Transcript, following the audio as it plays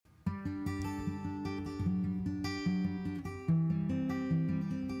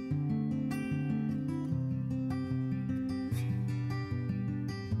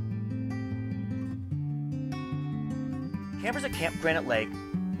Campers at Camp Granite Lake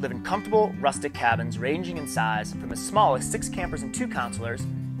live in comfortable, rustic cabins ranging in size from as small as 6 campers and 2 counselors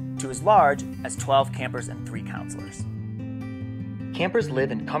to as large as 12 campers and 3 counselors. Campers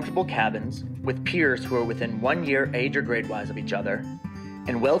live in comfortable cabins with peers who are within 1 year age or grade-wise of each other,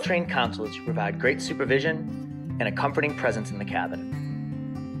 and well-trained counselors who provide great supervision and a comforting presence in the cabin.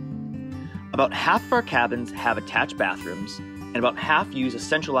 About half of our cabins have attached bathrooms, and about half use a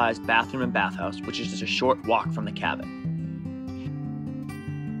centralized bathroom and bathhouse, which is just a short walk from the cabin.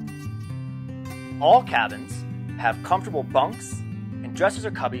 All cabins have comfortable bunks and dressers or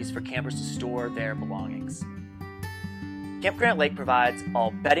cubbies for campers to store their belongings. Camp Granite Lake provides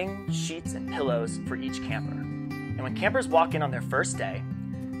all bedding, sheets, and pillows for each camper. And when campers walk in on their first day,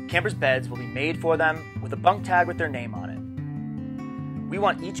 campers' beds will be made for them with a bunk tag with their name on it. We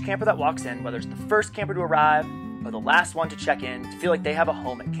want each camper that walks in, whether it's the first camper to arrive or the last one to check in, to feel like they have a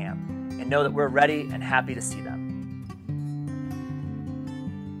home at camp and know that we're ready and happy to see them.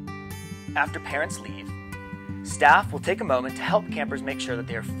 After parents leave, staff will take a moment to help campers make sure that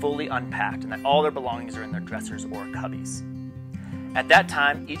they are fully unpacked and that all their belongings are in their dressers or cubbies. At that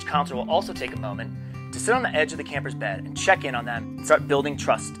time, each counselor will also take a moment to sit on the edge of the camper's bed and check in on them and start building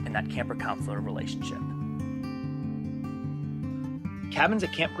trust in that camper-counselor relationship. Cabins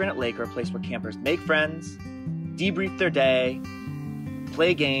at Camp Granite Lake are a place where campers make friends, debrief their day,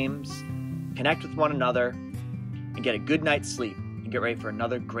 play games, connect with one another, and get a good night's sleep and get ready for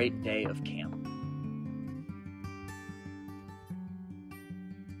another great day of camp.